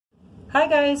Hi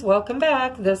guys, welcome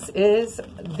back. This is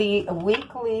the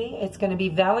weekly, it's going to be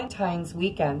Valentine's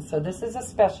weekend, so this is a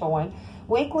special one.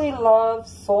 Weekly Love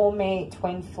Soulmate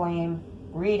Twin Flame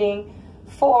reading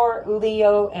for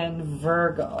Leo and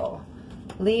Virgo.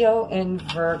 Leo and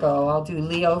Virgo. I'll do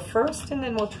Leo first and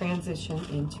then we'll transition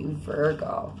into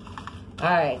Virgo.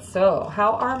 Alright, so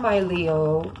how are my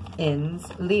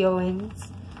Leoins?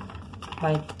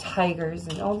 My tigers,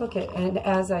 and oh look at, and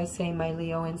as I say my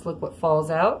Leoins, look what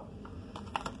falls out.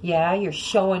 Yeah, you're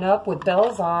showing up with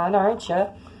bells on, aren't you?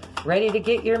 Ready to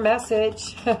get your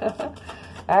message.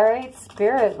 All right,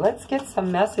 Spirit, let's get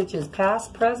some messages,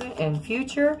 past, present, and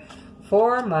future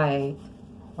for my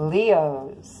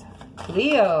Leos.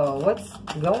 Leo, what's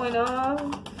going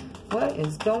on? What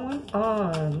is going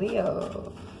on,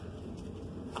 Leo?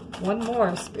 One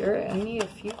more, Spirit. I need a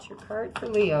future card for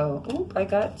Leo. Oop, I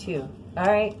got two. All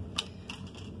right.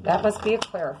 That must be a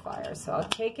clarifier, so I'll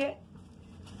take it.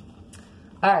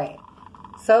 All right,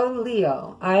 so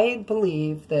Leo, I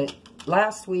believe that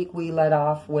last week we let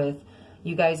off with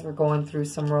you guys were going through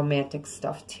some romantic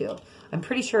stuff too. I'm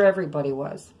pretty sure everybody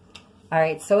was. All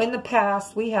right, so in the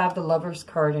past, we have the Lover's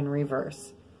card in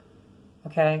reverse.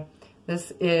 Okay,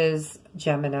 this is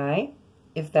Gemini,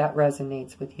 if that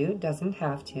resonates with you. It doesn't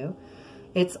have to.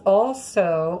 It's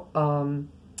also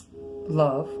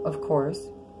love, of course,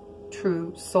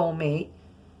 true soulmate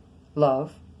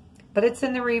love. But it's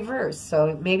in the reverse,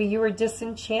 so maybe you were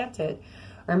disenchanted,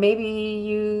 or maybe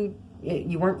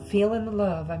you weren't feeling the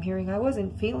love. I'm hearing I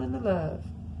wasn't feeling the love,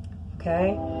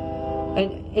 okay?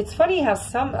 And it's funny how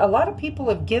a lot of people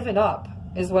have given up,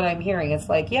 is what I'm hearing. It's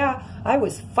like, yeah, I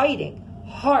was fighting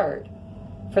hard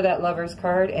for that Lover's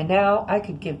card, and now I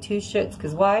could give two shits,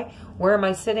 because why? Where am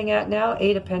I sitting at now?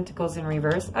 8 of Pentacles in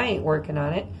reverse. I ain't working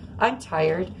on it. I'm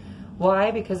tired.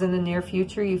 Why? Because in the near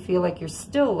future, you feel like you're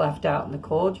still left out in the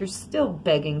cold. You're still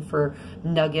begging for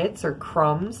nuggets or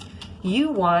crumbs. You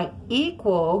want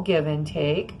equal give and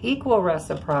take, equal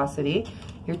reciprocity.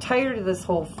 You're tired of this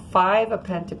whole 5 of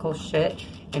Pentacles shit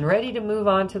and ready to move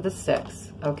on to the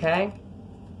 6, okay?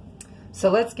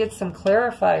 So let's get some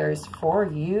clarifiers for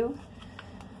you.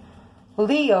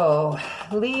 Leo.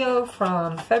 Leo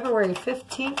from February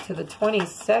 15th to the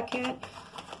 22nd.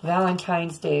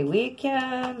 Valentine's Day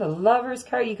weekend, the Lover's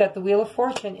card. You got the Wheel of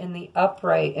Fortune in the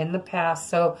upright in the past.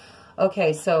 So,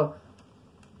 okay, so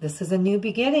this is a new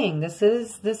beginning. This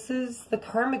is the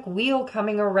karmic wheel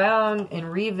coming around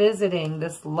and revisiting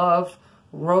this love,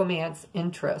 romance,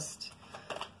 interest.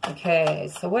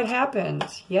 Okay, so what happened?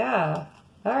 Yeah,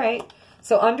 all right.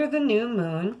 So under the new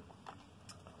moon,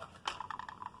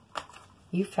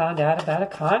 you found out about a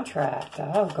contract.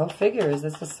 Oh, go figure. Is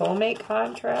this a soulmate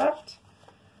contract?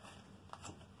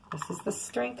 This is the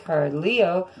Strength card.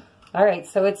 Leo. All right,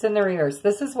 so it's in the reverse.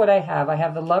 This is what I have. I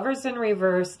have the Lovers in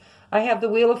reverse. I have the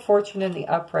Wheel of Fortune in the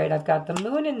upright. I've got the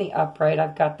Moon in the upright.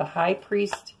 I've got the High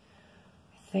Priest,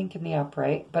 I think, in the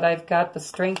upright. But I've got the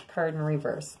Strength card in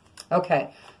reverse.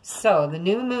 Okay, so the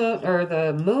new moon, or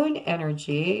the moon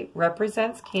energy,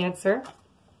 represents Cancer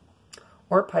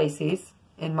or Pisces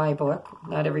in my book.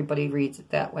 Not everybody reads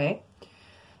it that way.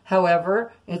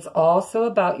 However, it's also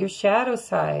about your shadow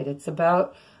side. It's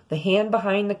about the hand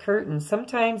behind the curtain.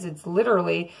 Sometimes it's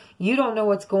literally, you don't know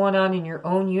what's going on in your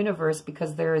own universe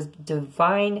because there is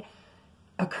divine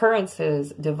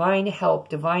occurrences, divine help,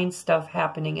 divine stuff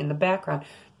happening in the background.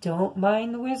 Don't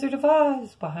mind the Wizard of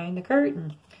Oz behind the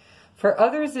curtain. For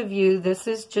others of you, this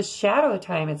is just shadow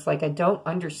time. It's like, I don't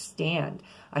understand.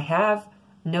 I have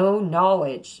no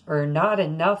knowledge, or not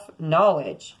enough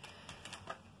knowledge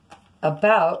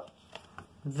about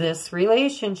this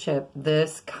relationship,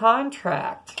 this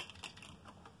contract.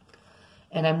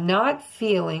 And I'm not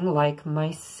feeling like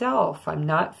myself. I'm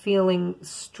not feeling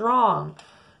strong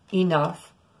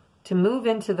enough to move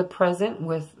into the present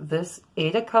with this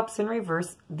 8 of Cups in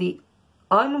reverse, the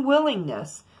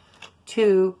unwillingness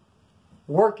to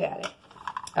work at it.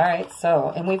 All right,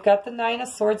 so, and we've got the 9 of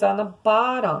Swords on the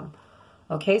bottom.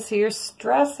 Okay, so you're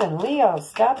stressing. Leo,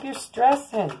 stop your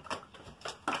stressing.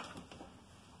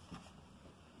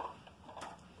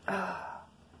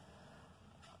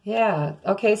 Yeah,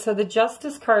 okay, so the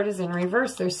Justice card is in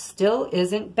reverse. There still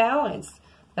isn't balance.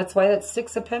 That's why that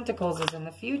 6 of Pentacles is in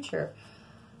the future.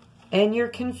 And you're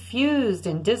confused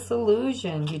and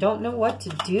disillusioned. You don't know what to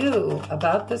do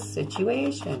about the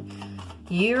situation.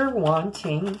 You're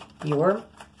wanting your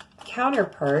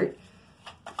counterpart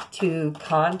to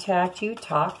contact you,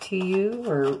 talk to you,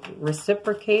 or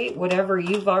reciprocate whatever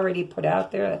you've already put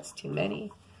out there. That's too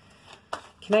many.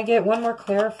 Can I get one more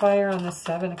clarifier on the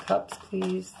 7 of Cups,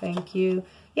 please? Thank you.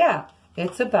 Yeah,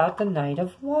 it's about the Knight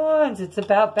of Wands. It's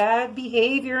about bad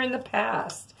behavior in the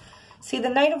past. See, the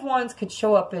Knight of Wands could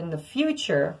show up in the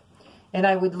future, and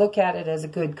I would look at it as a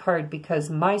good card because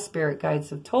my spirit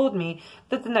guides have told me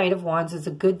that the Knight of Wands is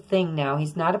a good thing now.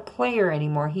 He's not a player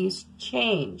anymore. He's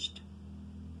changed.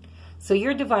 So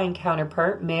your divine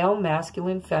counterpart, male,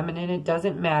 masculine, feminine, it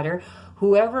doesn't matter.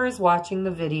 Whoever is watching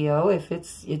the video, if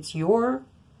it's your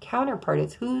counterpart,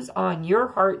 it's who's on your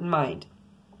heart and mind.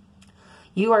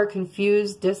 You are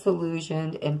confused,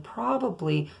 disillusioned, and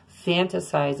probably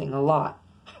fantasizing a lot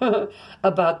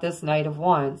about this Knight of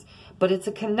Wands. But it's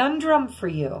a conundrum for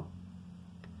you.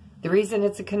 The reason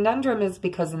it's a conundrum is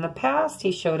because in the past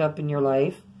he showed up in your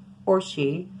life, or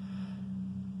she,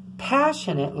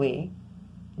 passionately,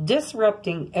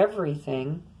 disrupting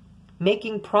everything,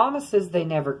 making promises they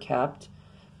never kept,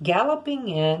 galloping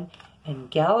in and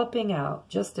galloping out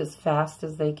just as fast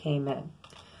as they came in.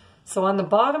 So on the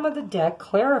bottom of the deck,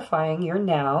 clarifying your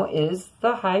now, is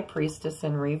the High Priestess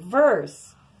in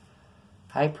reverse.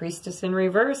 High Priestess in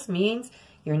reverse means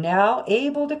you're now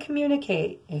able to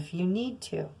communicate if you need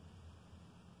to.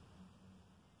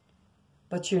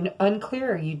 But you're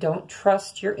unclear. You don't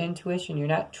trust your intuition. You're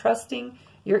not trusting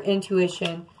your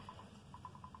intuition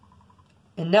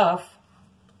enough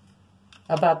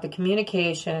about the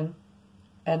communication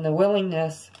and the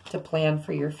willingness to plan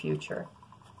for your future.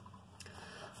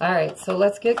 All right, so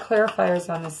let's get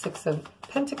clarifiers on the Six of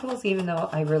Pentacles, even though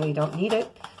I really don't need it.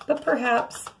 But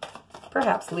perhaps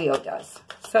Leo does.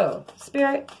 So,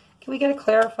 Spirit, can we get a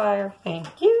clarifier?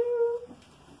 Thank you.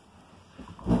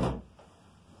 Oh,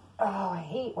 I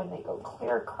hate when they go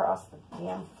clear across the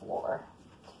damn floor.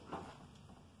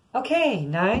 Okay,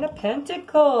 Nine of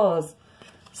Pentacles.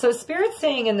 So Spirit's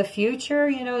saying in the future,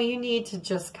 you know, you need to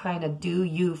just kind of do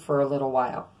you for a little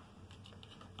while.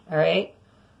 All right?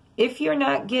 If you're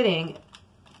not getting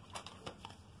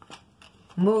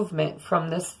movement from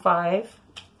this 5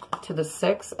 to the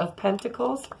 6 of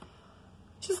Pentacles,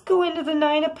 just go into the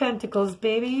 9 of Pentacles,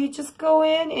 baby. You just go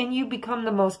in and you become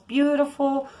the most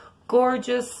beautiful,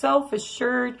 gorgeous,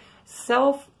 self-assured,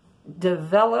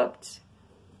 self-developed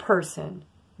person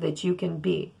that you can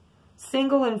be.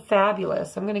 Single and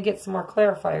fabulous. I'm going to get some more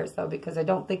clarifiers, though, because I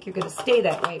don't think you're going to stay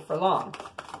that way for long.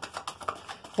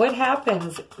 What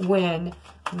happens when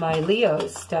my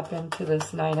Leos step into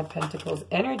this 9 of Pentacles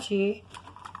energy?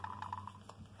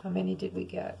 How many did we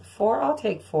get? 4? I'll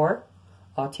take 4.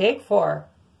 I'll take 4.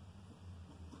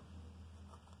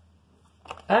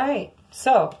 All right.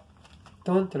 So,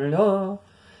 dun, dun, dun.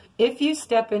 If you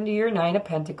step into your 9 of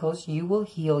Pentacles, you will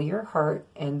heal your heart,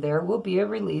 and there will be a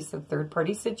release of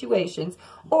third-party situations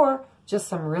or just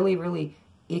some really, really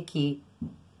icky,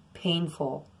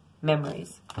 painful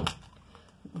memories.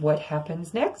 What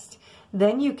happens next?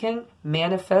 Then you can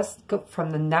manifest from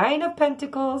the 9 of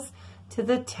Pentacles to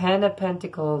the 10 of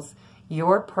Pentacles.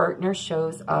 Your partner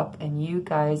shows up, and you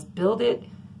guys build it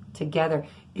together.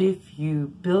 If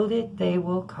you build it, they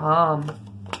will come.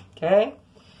 Okay?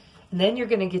 And then you're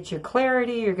going to get your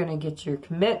clarity, you're going to get your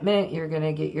commitment, you're going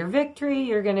to get your victory,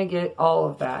 you're going to get all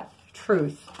of that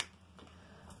truth.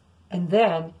 And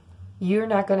then you're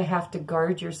not going to have to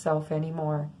guard yourself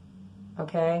anymore.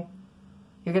 Okay?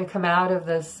 You're going to come out of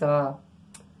this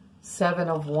 7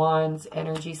 of Wands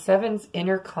energy. 7's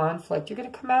inner conflict. You're going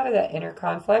to come out of that inner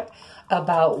conflict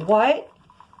about what?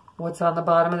 What's on the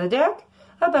bottom of the deck?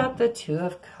 About the 2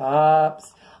 of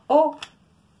Cups. Oh,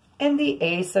 and the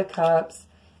Ace of Cups.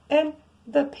 And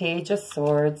the Page of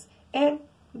Swords, and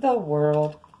the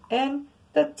World, and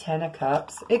the 10 of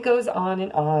Cups. It goes on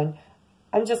and on.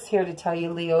 I'm just here to tell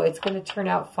you, Leo, it's going to turn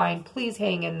out fine. Please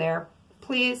hang in there.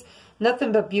 Please.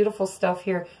 Nothing but beautiful stuff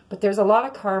here. But there's a lot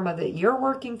of karma that you're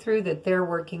working through, that they're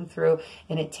working through,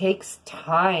 and it takes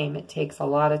time. It takes a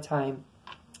lot of time.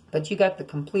 But you got the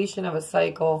completion of a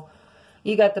cycle.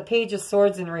 You got the Page of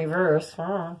Swords in reverse.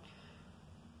 Was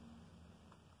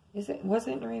it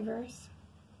in reverse?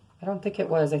 I don't think it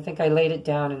was. I think I laid it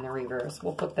down in the reverse.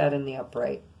 We'll put that in the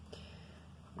upright.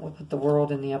 We'll put the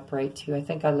World in the upright too. I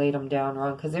think I laid them down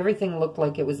wrong because everything looked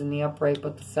like it was in the upright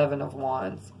but the 7 of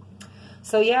Wands.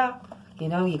 So yeah, you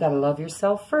know, you got to love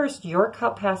yourself first. Your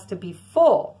cup has to be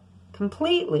full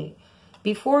completely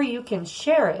before you can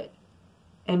share it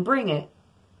and bring it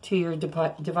to your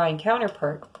divine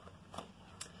counterpart.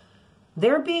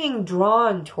 They're being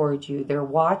drawn towards you. They're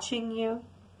watching you.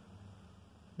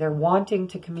 They're wanting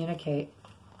to communicate.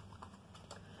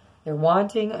 They're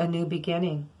wanting a new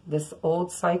beginning, this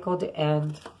old cycle to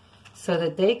end, so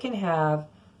that they can have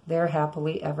their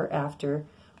happily ever after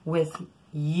with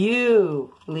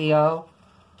you, Leo.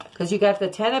 Because you got the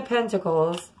 10 of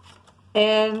Pentacles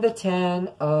and the 10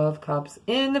 of Cups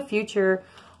in the future,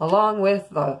 along with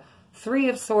the 3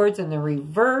 of Swords in the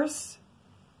reverse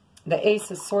the Ace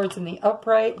of Swords in the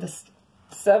upright, the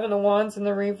Seven of Wands in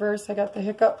the reverse. I got the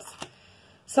hiccups.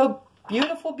 So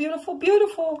beautiful, beautiful,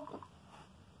 beautiful.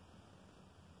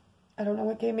 I don't know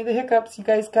what gave me the hiccups. You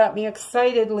guys got me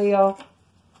excited, Leo.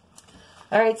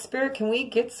 All right, Spirit, can we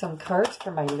get some cards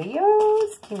for my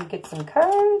Leos? Can we get some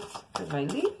cards for my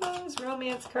Leos?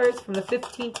 Romance cards from the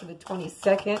 15th to the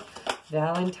 22nd.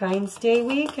 Valentine's Day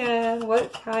weekend.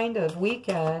 What kind of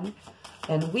weekend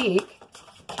and week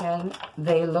can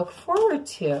they look forward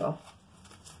to?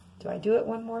 Do I do it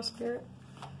one more, Spirit?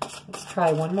 Let's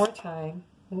try one more time.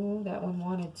 Ooh, that one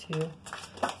wanted to.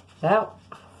 That,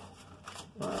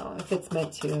 well, if it's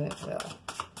meant to, it will.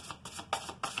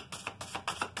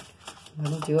 I'm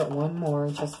going to do it one more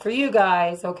just for you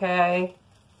guys, okay?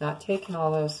 Not taking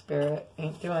all those, Spirit.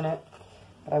 Ain't doing it.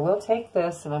 But I will take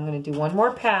this, and I'm going to do one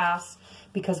more pass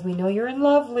because we know you're in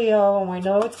love, Leo, and we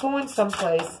know it's going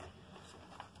someplace.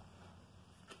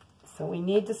 So we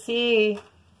need to see.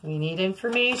 We need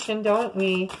information, don't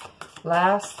we?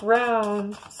 Last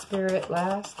round, Spirit,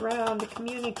 last round to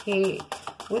communicate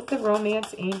with the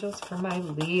romance angels for my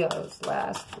Leos.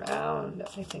 Last round.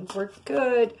 I think we're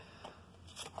good.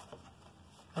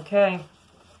 Okay.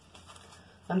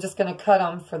 I'm just going to cut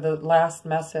them for the last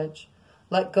message.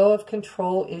 Let go of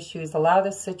control issues. Allow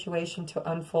this situation to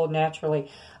unfold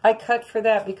naturally. I cut for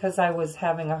that because I was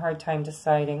having a hard time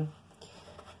deciding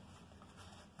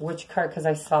which card, because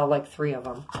I saw like 3 of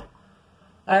them.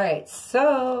 All right,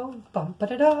 so,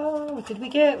 bum-ba-da-da, what did we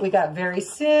get? We got very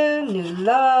soon, new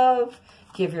love,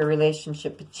 give your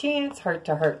relationship a chance,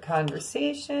 heart-to-heart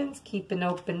conversations, keep an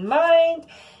open mind,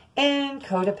 and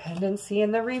codependency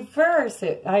in the reverse.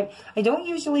 I don't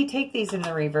usually take these in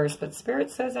the reverse, but Spirit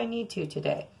says I need to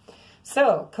today.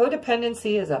 So,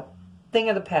 codependency is a thing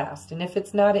of the past, and if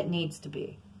it's not, it needs to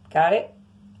be. Got it?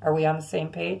 Are we on the same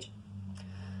page?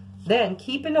 Then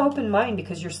keep an open mind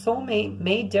because your soulmate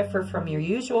may differ from your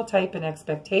usual type and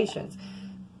expectations.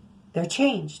 They're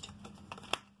changed.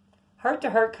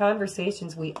 Heart-to-heart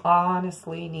conversations, we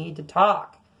honestly need to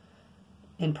talk.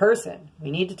 In person,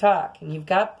 we need to talk. And you've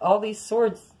got all these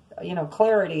swords, you know,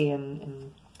 clarity,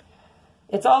 and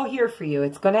it's all here for you.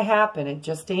 It's going to happen. It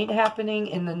just ain't happening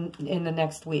in the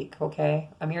next week, okay?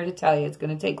 I'm here to tell you it's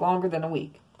going to take longer than a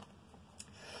week.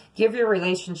 Give your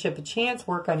relationship a chance.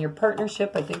 Work on your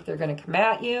partnership. I think they're going to come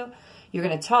at you. You're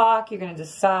going to talk. You're going to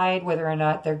decide whether or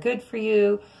not they're good for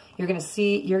you. You're going to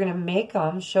see, you're going to make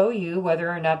them show you whether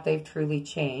or not they've truly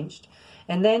changed.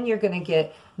 And then you're going to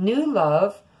get new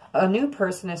love. A new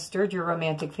person has stirred your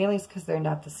romantic feelings because they're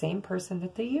not the same person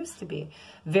that they used to be.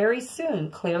 Very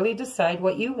soon, clearly decide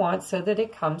what you want so that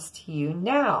it comes to you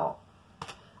now.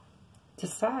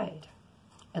 Decide.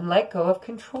 And let go of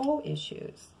control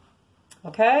issues.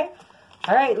 Okay?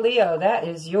 All right, Leo, that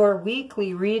is your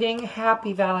weekly reading.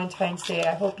 Happy Valentine's Day.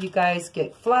 I hope you guys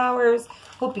get flowers.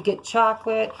 Hope you get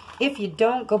chocolate. If you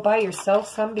don't, go buy yourself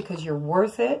some because you're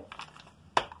worth it.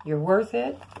 You're worth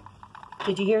it.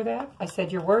 Did you hear that? I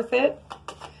said you're worth it.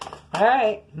 All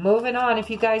right, moving on. If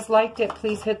you guys liked it,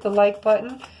 please hit the like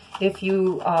button. If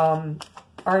you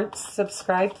aren't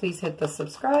subscribed, please hit the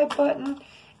subscribe button.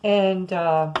 And,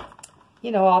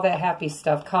 you know, all that happy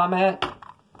stuff. Comment.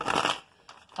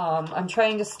 I'm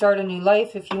trying to start a new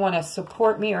life. If you want to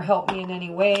support me or help me in any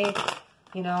way,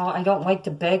 you know, I don't like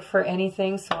to beg for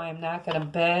anything, so I'm not going to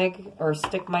beg or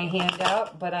stick my hand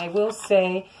out. But I will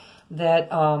say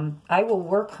that I will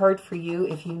work hard for you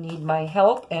if you need my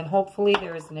help, and hopefully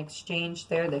there is an exchange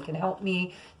there that can help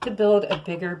me to build a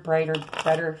bigger, brighter,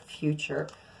 better future.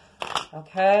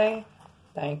 Okay?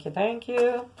 Thank you, thank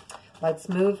you. Let's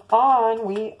move on.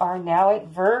 We are now at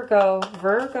Virgo.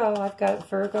 Virgo, I've got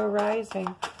Virgo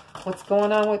rising. What's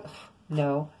going on with...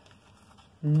 No.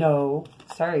 No.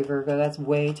 Sorry, Virgo, that's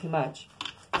way too much.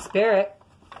 Spirit,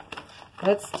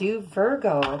 let's do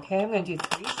Virgo, okay? I'm going to do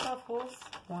 3 shuffles.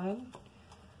 1,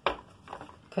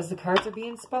 because the cards are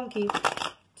being spunky.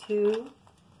 2,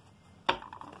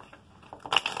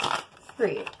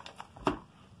 3.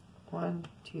 1,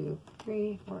 2,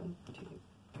 3. 1, 2,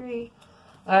 3.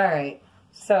 All right,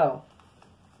 so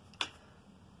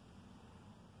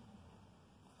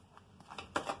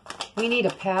we need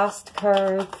a past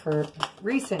card for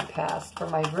recent past for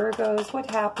my Virgos. What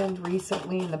happened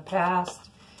recently in the past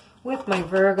with my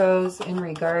Virgos in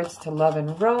regards to love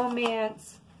and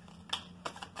romance?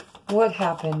 What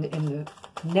happened in the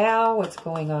now? What's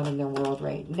going on in their world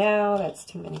right now? That's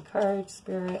too many cards,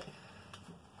 Spirit.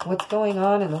 What's going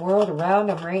on in the world around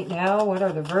them right now? What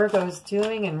are the Virgos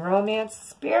doing in romance?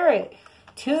 Spirit,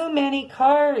 too many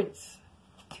cards.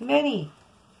 Too many.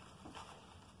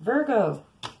 Virgo,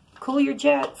 cool your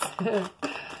jets.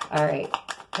 All right.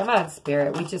 Come on,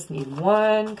 Spirit. We just need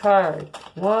one card.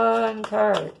 One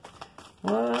card.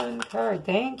 One card.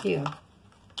 Thank you.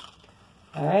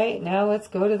 All right, now let's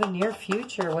go to the near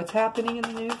future. What's happening in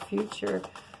the near future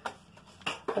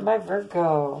for my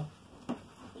Virgo?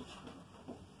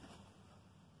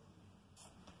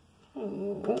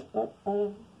 We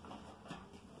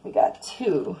got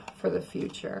 2 for the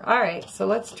future. All right, so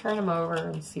let's turn them over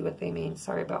and see what they mean.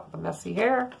 Sorry about the messy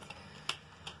hair.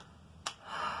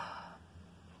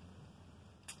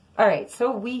 All right,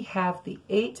 so we have the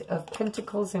 8 of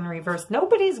Pentacles in reverse.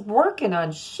 Nobody's working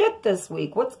on shit this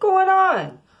week. What's going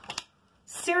on?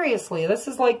 Seriously, this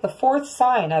is like the 4th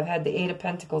sign I've had the 8 of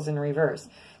Pentacles in reverse.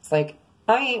 It's like,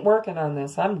 I ain't working on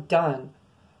this. I'm done.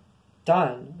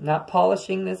 Done. Not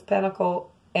polishing this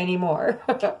pentacle anymore.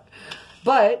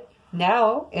 But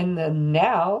now,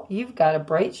 you've got a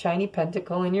bright, shiny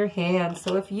pentacle in your hand.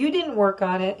 So if you didn't work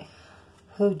on it,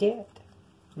 who did?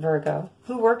 Virgo.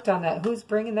 Who worked on that? Who's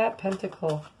bringing that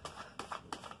pentacle?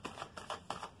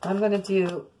 I'm going to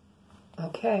do...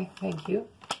 Okay, thank you.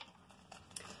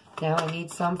 Now I need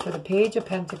some for the Page of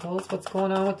Pentacles. What's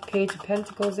going on with the Page of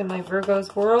Pentacles in my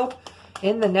Virgo's world?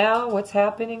 In the now, what's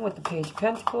happening with the Page of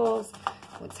Pentacles?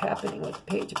 What's happening with the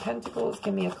Page of Pentacles?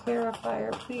 Give me a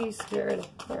clarifier, please, Spirit. A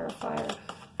clarifier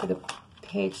for the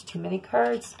page. Too many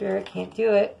cards, Spirit. Can't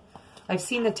do it. I've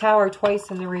seen the Tower twice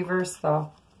in the reverse,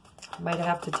 though. Might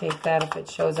have to take that if it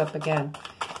shows up again.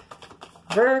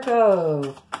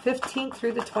 Virgo, 15th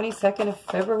through the 22nd of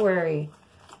February.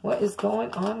 What is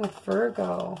going on with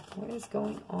Virgo? What is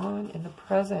going on in the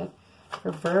present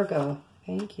for Virgo?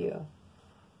 Thank you.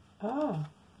 Oh.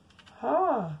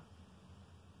 Huh.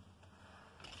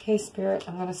 Okay, Spirit,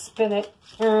 I'm going to spin it.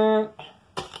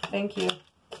 Thank you.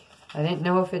 I didn't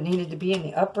know if it needed to be in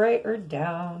the upright or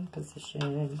down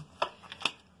position.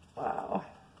 Wow.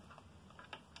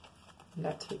 I'm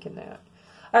not taking that.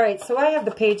 All right, so I have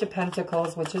the Page of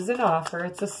Pentacles, which is an offer.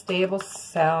 It's a stable,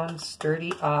 sound,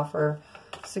 sturdy offer.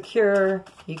 Secure.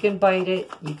 You can bite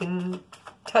it. You can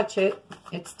touch it.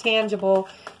 It's tangible.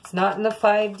 It's not in the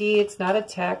 5D. It's not a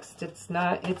text. It's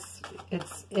not. It's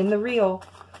in the real.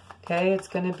 Okay, it's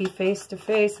going to be face to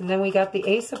face. And then we got the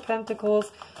Ace of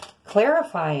Pentacles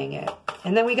clarifying it.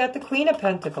 And then we got the Queen of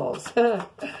Pentacles.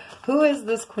 Who is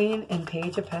this Queen and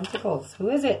Page of Pentacles? Who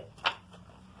is it?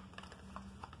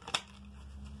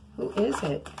 Who is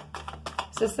it?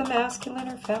 Is this the masculine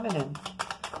or feminine?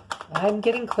 I'm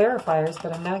getting clarifiers,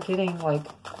 but I'm not getting, like,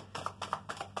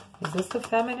 is this the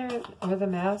feminine or the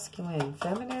masculine?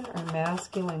 Feminine or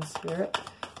masculine, Spirit?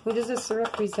 Who does this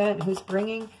represent? Who's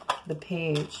bringing the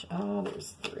page? Oh,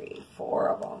 there's 3, 4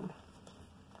 of them.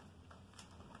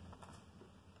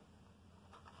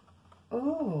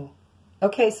 Oh.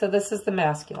 Okay, so this is the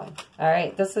masculine. All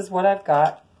right, this is what I've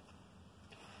got.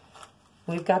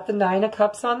 We've got the 9 of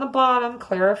Cups on the bottom,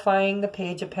 clarifying the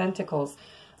Page of Pentacles.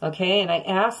 Okay, and I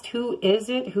asked, who is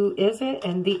it? Who is it?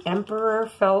 And the Emperor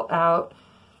fell out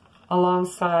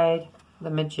alongside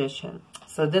the Magician.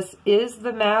 So this is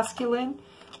the masculine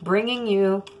bringing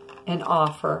you an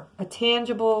offer, a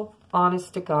tangible,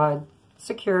 honest-to-God,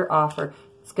 secure offer.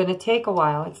 It's going to take a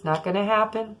while. It's not going to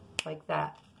happen like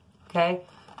that, okay?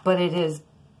 But it is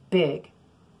big,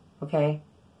 okay?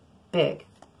 Big.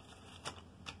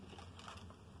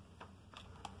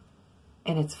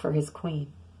 And it's for his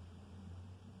queen.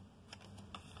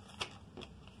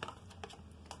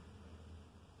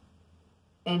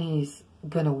 And he's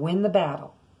going to win the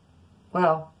battle.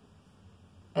 Well,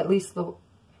 at least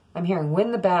I'm hearing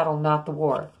win the battle, not the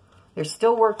war. There's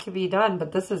still work to be done,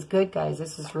 but this is good, guys.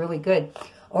 This is really good.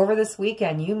 Over this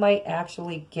weekend, you might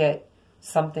actually get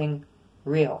something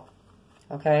real,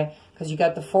 okay? Because you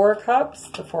got the 4 of Cups.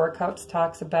 The 4 of Cups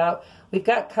talks about, we've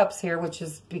got cups here, which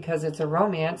is because it's a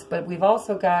romance, but we've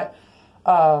also got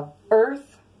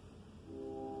earth,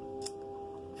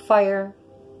 fire.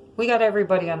 We got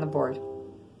everybody on the board.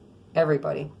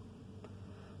 Everybody.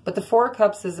 But the 4 of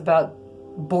Cups is about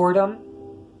boredom.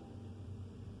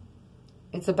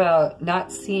 It's about not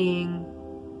seeing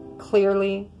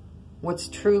clearly what's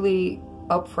truly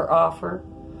up for offer.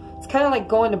 It's kind of like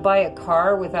going to buy a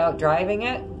car without driving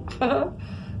it.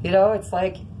 You know, it's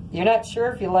like you're not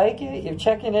sure if you like it. You're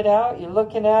checking it out. You're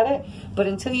looking at it. But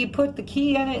until you put the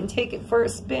key in it and take it for a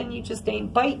spin, you just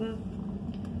ain't biting.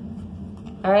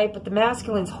 All right, but the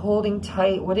masculine's holding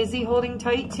tight. What is he holding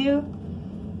tight to?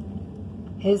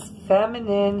 His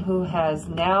feminine, who has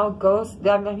now ghost.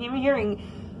 I'm hearing,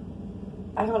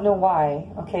 I don't know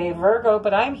why, okay, Virgo,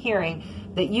 but I'm hearing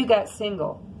that you got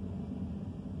single.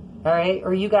 All right,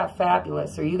 or you got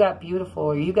fabulous, or you got beautiful,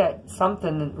 or you got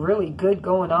something really good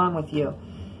going on with you.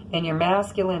 And your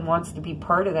masculine wants to be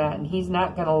part of that, and he's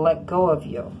not going to let go of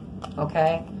you.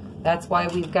 Okay? That's why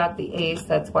we've got the Ace.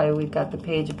 That's why we've got the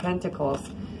Page of Pentacles.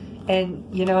 And,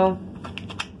 you know,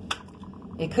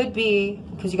 it could be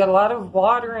because you got a lot of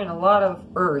water and a lot of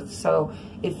earth. So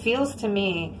it feels to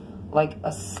me like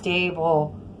a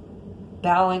stable,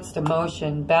 balanced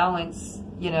emotion, balance,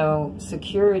 you know,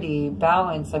 security,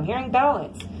 balance. I'm hearing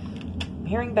balance. I'm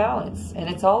hearing balance. And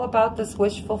it's all about this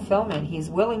wish fulfillment. He's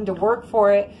willing to work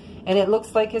for it. And it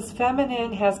looks like his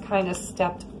feminine has kind of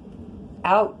stepped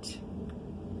out.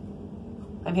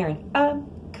 I'm hearing, I'm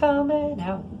coming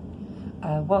out.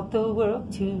 I want the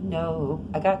world to know.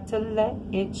 I got to let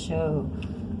it show.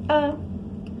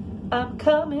 I'm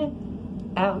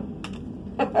coming out.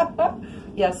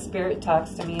 Yes, Spirit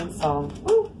talks to me in song.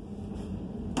 Woo.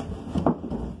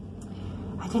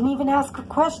 I didn't even ask a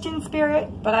question,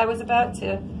 Spirit, but I was about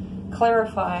to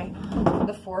clarify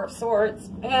the Four of Swords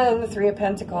and the Three of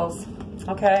Pentacles.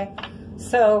 Okay,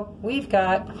 so we've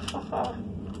got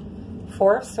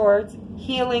Four of Swords,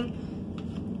 healing.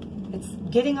 It's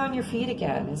getting on your feet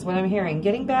again is what I'm hearing.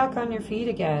 Getting back on your feet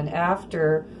again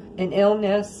after an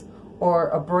illness or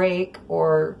a break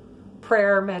or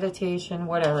prayer, meditation,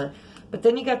 whatever. But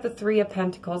then you got the Three of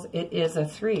Pentacles. It is a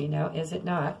 3 now, is it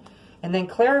not? And then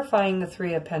clarifying the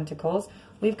Three of Pentacles,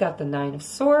 we've got the Nine of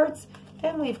Swords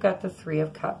and we've got the Three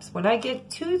of Cups. When I get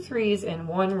 2 3s in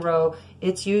one row,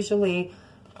 it's usually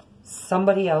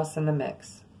somebody else in the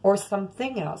mix or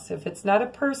something else. If it's not a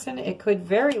person, it could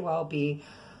very well be,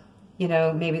 you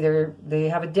know, maybe they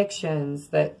have addictions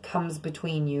that comes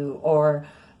between you, or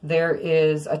there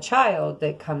is a child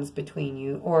that comes between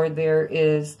you, or there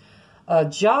is a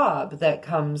job that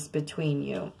comes between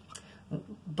you.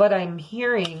 But I'm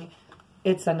hearing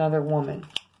it's another woman,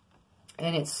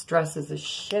 and it stresses the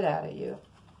shit out of you.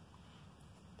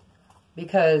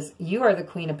 Because you are the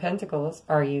Queen of Pentacles,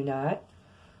 are you not?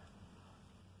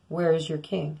 Where is your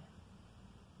king?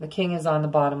 The king is on the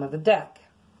bottom of the deck.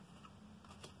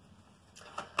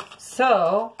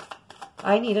 So,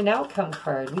 I need an outcome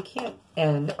card. We can't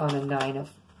end on a Nine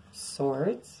of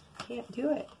Swords. Can't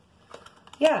do it.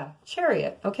 Yeah,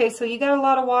 Chariot. Okay, so you got a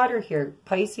lot of water here.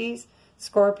 Pisces,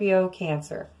 Scorpio,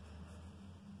 Cancer.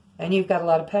 And you've got a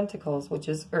lot of Pentacles, which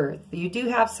is Earth. You do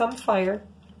have some fire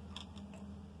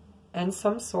and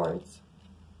some swords.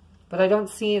 But I don't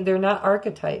see, they're not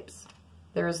archetypes.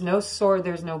 There is no sword,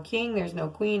 there's no king, there's no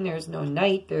queen, there's no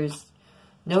knight, there's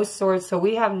no swords. So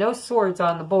we have no swords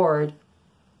on the board.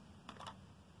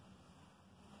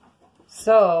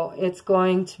 So it's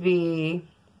going to be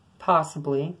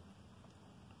possibly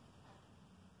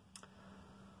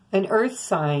an earth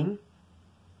sign,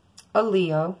 a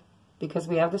Leo, because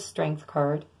we have the Strength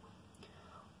card,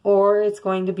 or it's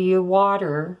going to be a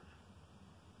water,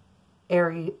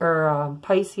 Aries, or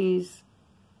Pisces,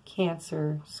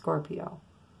 Cancer, Scorpio.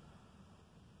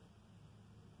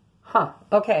 Huh.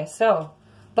 Okay, so,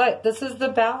 but this is the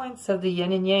balance of the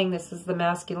yin and yang. This is the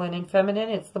masculine and feminine.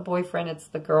 It's the boyfriend. It's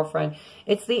the girlfriend.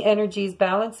 It's the energies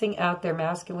balancing out their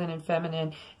masculine and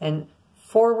feminine and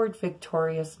forward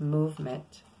victorious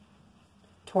movement.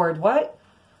 Toward what?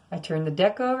 I turn the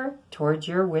deck over towards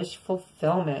your wish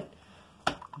fulfillment.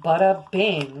 Bada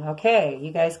bing. Okay,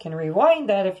 you guys can rewind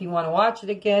that if you want to watch it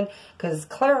again, because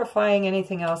clarifying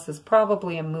anything else is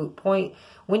probably a moot point.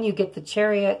 When you get the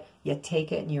Chariot, you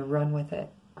take it and you run with it.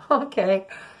 Okay,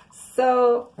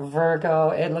 so Virgo,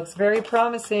 it looks very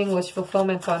promising. Wish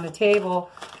fulfillment's on the table.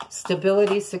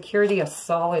 Stability, security, a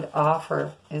solid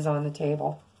offer is on the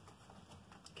table.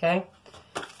 Okay,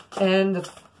 and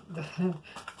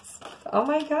oh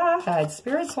my God,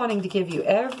 Spirit's wanting to give you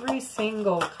every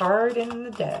single card in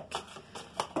the deck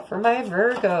for my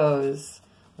Virgos.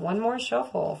 One more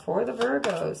shuffle for the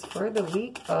Virgos for the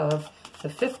week of the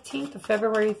 15th of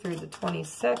February through the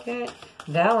 22nd,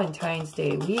 Valentine's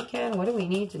Day weekend. What do we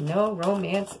need to know?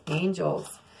 Romance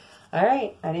angels. All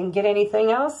right, I didn't get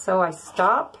anything else, so I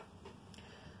stop.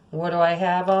 What do I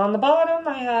have on the bottom?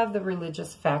 I have the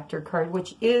Religious Factor card,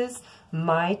 which is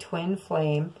my twin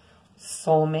flame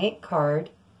soulmate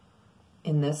card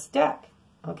in this deck.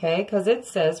 Okay, because it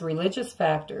says religious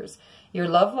factors. Your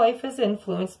love life is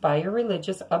influenced by your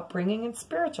religious upbringing and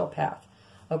spiritual path.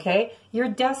 Okay, you're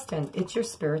destined. It's your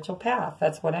spiritual path.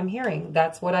 That's what I'm hearing.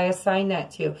 That's what I assign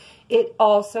that to. It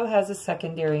also has a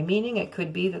secondary meaning. It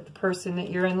could be that the person that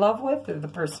you're in love with or the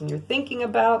person you're thinking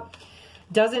about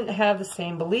doesn't have the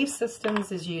same belief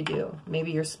systems as you do.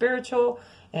 Maybe you're spiritual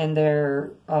and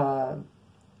they're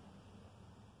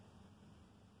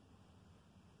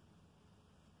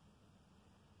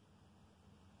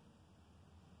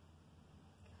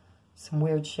some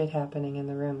weird shit happening in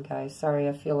the room, guys. Sorry,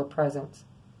 I feel a presence.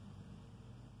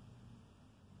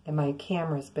 And my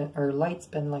camera's been, or light's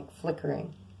been like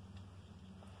flickering.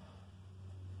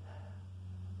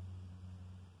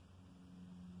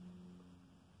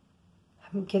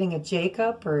 I'm getting a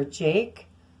Jacob or a Jake.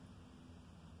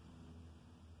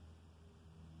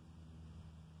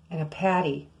 And a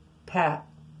Patty. Patrick.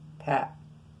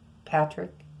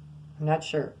 I'm not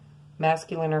sure.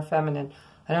 Masculine or feminine.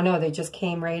 I don't know. They just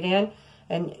came right in.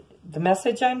 And the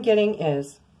message I'm getting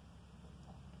is,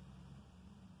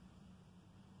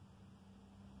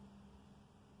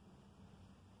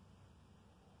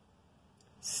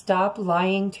 stop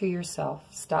lying to yourself.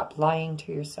 Stop lying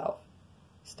to yourself.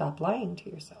 Stop lying to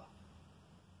yourself.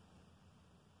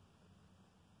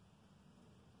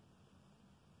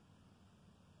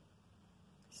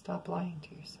 Stop lying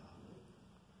to yourself.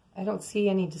 I don't see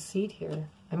any deceit here.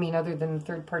 I mean, other than the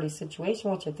third-party situation,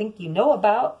 which I think you know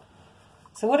about.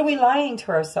 So what are we lying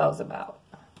to ourselves about?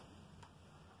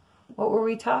 What were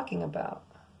we talking about?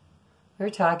 We were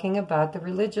talking about the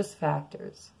religious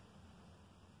factors.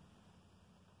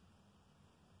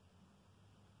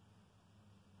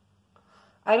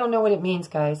 I don't know what it means,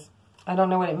 guys. I don't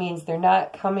know what it means. They're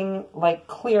not coming like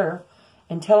clear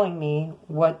and telling me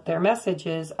what their message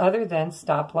is other than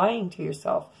stop lying to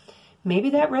yourself. Maybe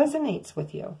that resonates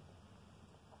with you.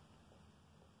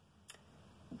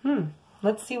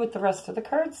 Let's see what the rest of the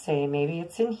cards say. Maybe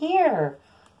it's in here.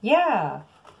 Yeah.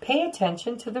 Pay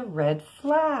attention to the red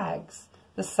flags.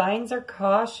 The signs are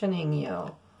cautioning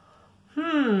you.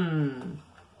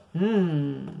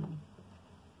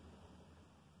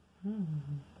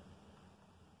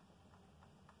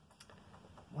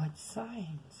 What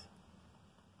signs?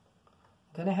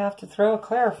 I'm going to have to throw a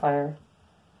clarifier.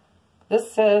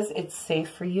 This says it's safe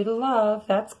for you to love.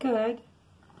 That's good.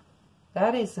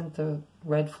 That isn't the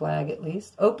red flag, at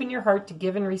least. Open your heart to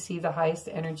give and receive the highest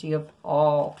energy of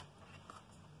all.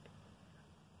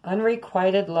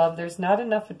 Unrequited love. There's not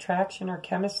enough attraction or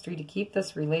chemistry to keep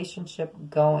this relationship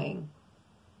going.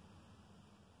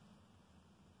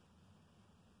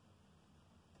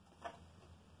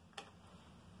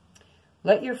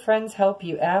 Let your friends help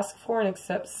you. Ask for and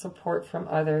accept support from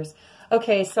others.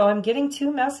 Okay, so I'm getting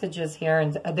two messages here.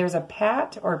 And there's a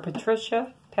Pat or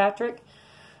Patricia, Patrick.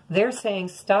 They're saying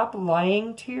stop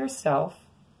lying to yourself.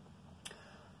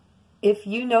 If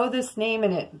you know this name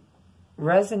and it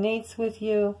resonates with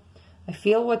you, I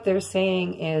feel what they're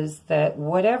saying is that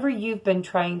whatever you've been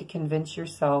trying to convince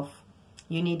yourself,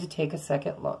 you need to take a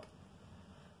second look.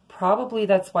 Probably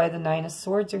that's why the Nine of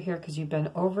Swords are here, because you've been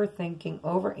overthinking,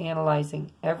 overanalyzing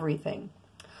everything.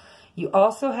 You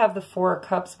also have the Four of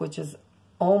Cups, which is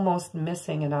almost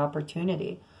missing an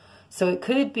opportunity. So it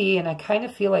could be, and I kind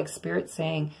of feel like Spirit's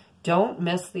saying, don't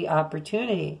miss the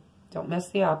opportunity. Don't miss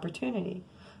the opportunity.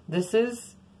 This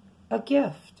is a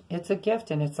gift. It's a gift,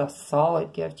 and it's a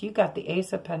solid gift. You got the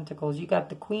Ace of Pentacles. You got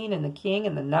the Queen and the King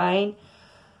and the Nine.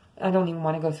 I don't even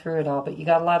want to go through it all, but you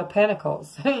got a lot of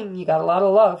Pentacles. You got a lot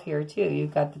of love here, too.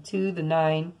 You've got the 2, the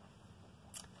 9,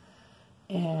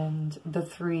 and the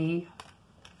 3,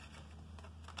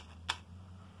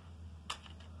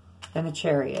 and the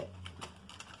Chariot.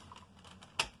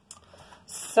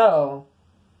 So,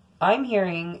 I'm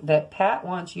hearing that Pat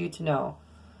wants you to know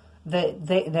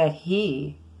that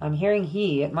he, I'm hearing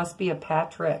he, it must be a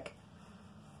Patrick.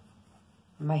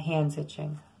 My hand's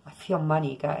itching. I feel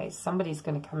money, guys. Somebody's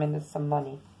going to come into some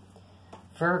money.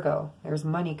 Virgo, there's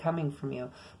money coming from you.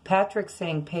 Patrick's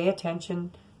saying pay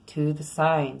attention to the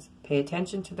signs. Pay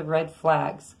attention to the red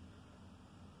flags.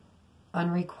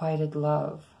 Unrequited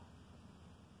love.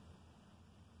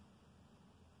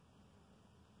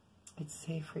 It's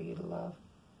safe for you to love.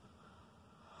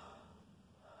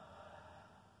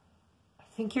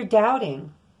 I think you're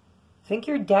doubting. I think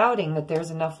you're doubting that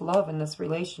there's enough love in this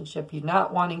relationship. You're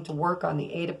not wanting to work on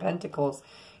the 8 of Pentacles.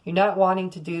 You're not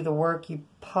wanting to do the work. You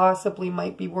possibly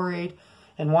might be worried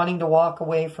and wanting to walk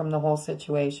away from the whole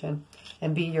situation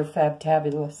and be your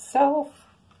fabtabulous self.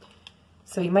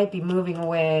 So you might be moving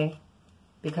away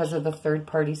because of the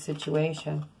third-party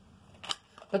situation.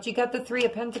 But you got the 3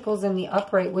 of Pentacles in the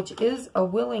upright, which is a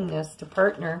willingness to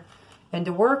partner and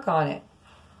to work on it.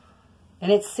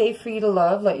 And it's safe for you to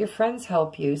love. Let your friends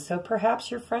help you. So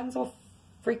perhaps your friends will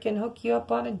freaking hook you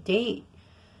up on a date.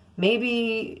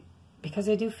 Maybe, because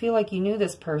I do feel like you knew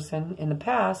this person in the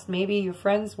past, maybe your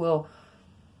friends will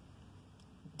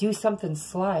do something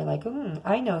sly. Like,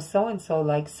 I know so-and-so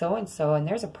likes so-and-so, and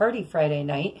there's a party Friday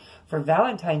night for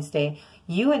Valentine's Day.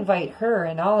 You invite her,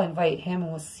 and I'll invite him,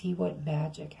 and we'll see what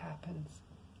magic happens.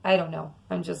 I don't know.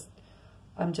 I'm just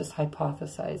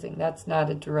hypothesizing. That's not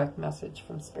a direct message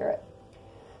from Spirit.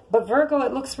 But Virgo,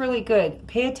 it looks really good.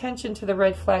 Pay attention to the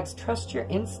red flags. Trust your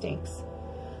instincts.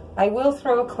 I will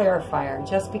throw a clarifier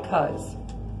just because.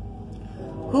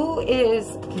 Who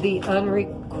is the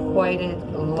unrequited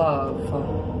love?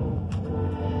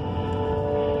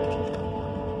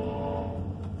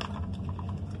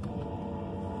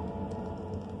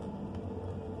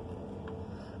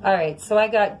 All right, so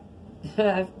I've got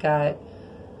the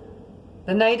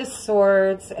Knight of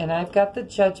Swords, and I've got the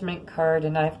Judgment card,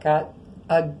 and I've got,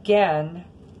 again,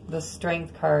 the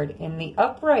Strength card in the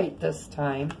upright this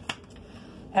time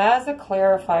as a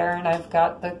clarifier, and I've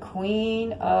got the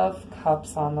Queen of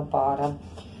Cups on the bottom.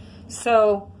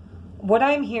 So what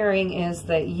I'm hearing is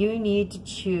that you need to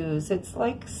choose. It's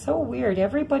like so weird.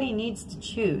 Everybody needs to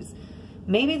choose.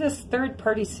 Maybe this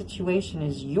third-party situation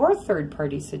is your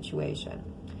third-party situation,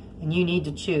 and you need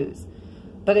to choose.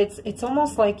 But it's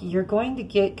almost like you're going to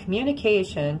get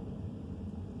communication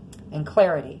and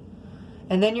clarity.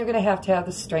 And then you're going to have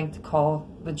the strength to call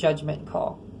the judgment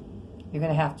call. You're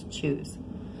going to have to choose.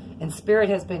 And Spirit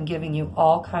has been giving you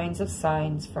all kinds of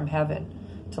signs from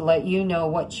heaven to let you know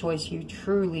what choice you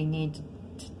truly need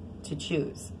to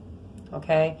choose.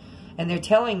 Okay? And they're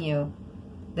telling you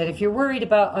that if you're worried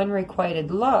about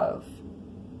unrequited love,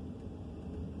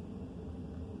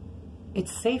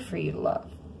 it's safe for you to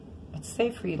love. It's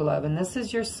safe for you to love. And this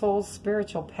is your soul's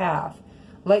spiritual path.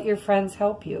 Let your friends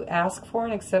help you. Ask for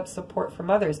and accept support from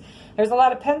others. There's a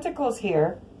lot of pentacles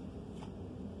here.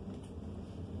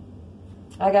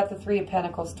 I got the Three of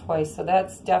Pentacles twice, so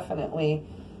that's definitely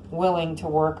willing to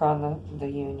work on the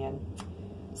union.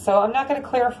 So I'm not going to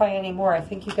clarify anymore. I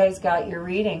think you guys got your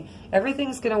reading.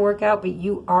 Everything's going to work out, but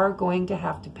you are going to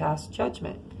have to pass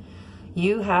judgment.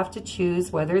 You have to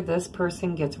choose whether this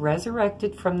person gets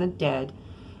resurrected from the dead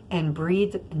and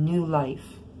breathe new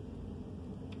life,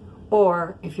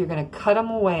 or if you're going to cut them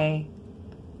away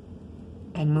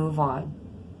and move on.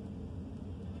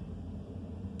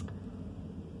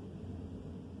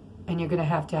 And you're going to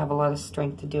have a lot of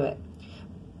strength to do it.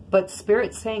 But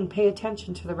Spirit's saying pay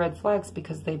attention to the red flags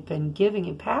because they've been giving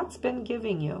you, Pat's been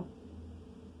giving you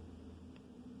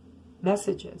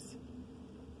messages.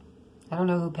 I don't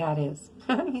know who Pat is.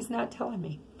 He's not telling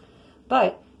me.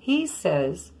 But he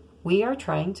says, we are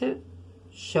trying to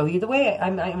show you the way.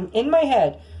 I'm in my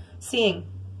head seeing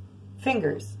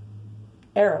fingers,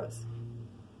 arrows.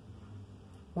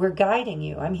 We're guiding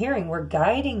you. I'm hearing we're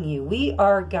guiding you. We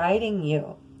are guiding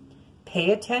you.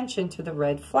 Pay attention to the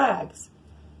red flags.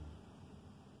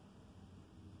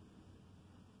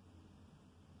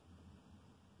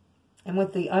 And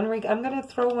with the I'm going to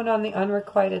throw one on the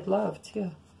unrequited love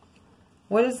too.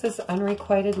 What is this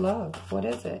unrequited love? What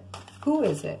is it? Who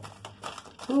is it?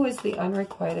 Who is the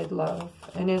unrequited love?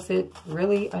 And is it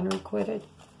really unrequited?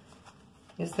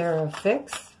 Is there a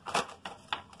fix?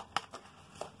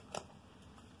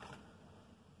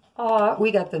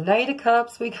 We got the Knight of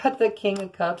Cups, we got the King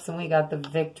of Cups, and we got the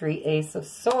Victory Ace of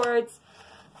Swords.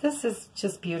 This is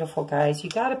just beautiful, guys.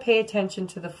 You got to pay attention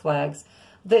to the flags.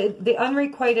 The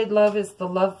unrequited love is the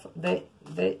love that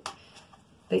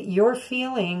you're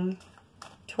feeling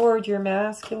toward your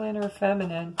masculine or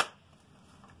feminine.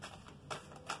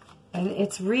 And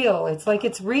it's real. It's like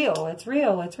it's real. It's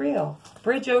real. It's real.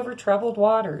 Bridge over troubled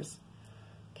waters.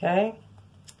 Okay?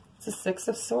 It's a Six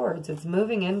of Swords. It's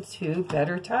moving into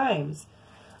better times.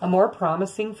 A more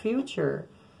promising future.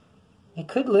 It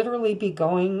could literally be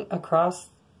going across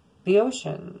the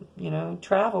ocean, you know,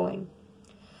 traveling.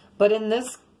 But in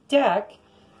this deck,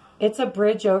 it's a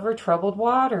bridge over troubled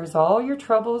waters. All your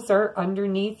troubles are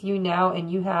underneath you now,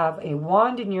 and you have a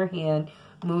wand in your hand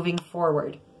moving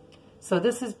forward. So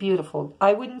this is beautiful.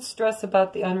 I wouldn't stress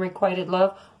about the unrequited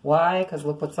love. Why? Because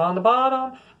look what's on the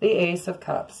bottom. The Ace of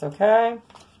Cups, okay?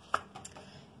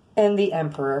 And the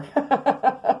Emperor.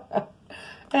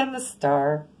 And the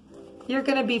Star. You're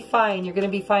going to be fine. You're going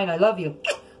to be fine. I love you.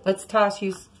 Let's toss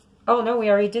you. Oh, no, we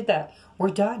already did that. We're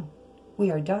done. We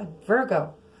are done.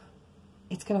 Virgo.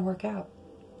 It's going to work out.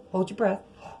 Hold your breath.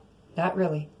 Not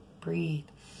really. Breathe.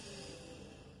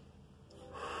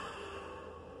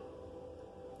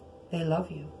 They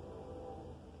love you.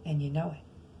 And you know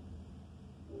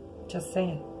it. Just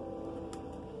saying.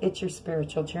 It's your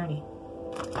spiritual journey.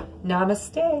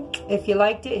 Namaste. If you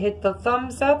liked it, hit the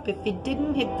thumbs up. If you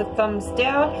didn't, hit the thumbs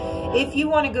down. If you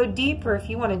want to go deeper, if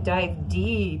you want to dive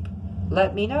deep,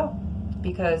 let me know.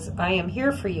 Because I am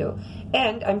here for you.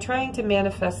 And I'm trying to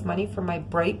manifest money for my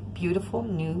bright, beautiful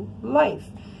new life.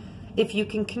 If you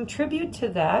can contribute to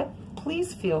that,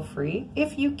 please feel free.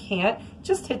 If you can't,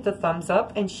 just hit the thumbs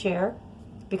up and share,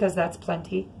 because that's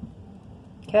plenty.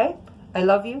 Okay? I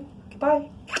love you. Goodbye.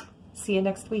 See you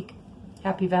next week.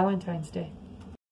 Happy Valentine's Day.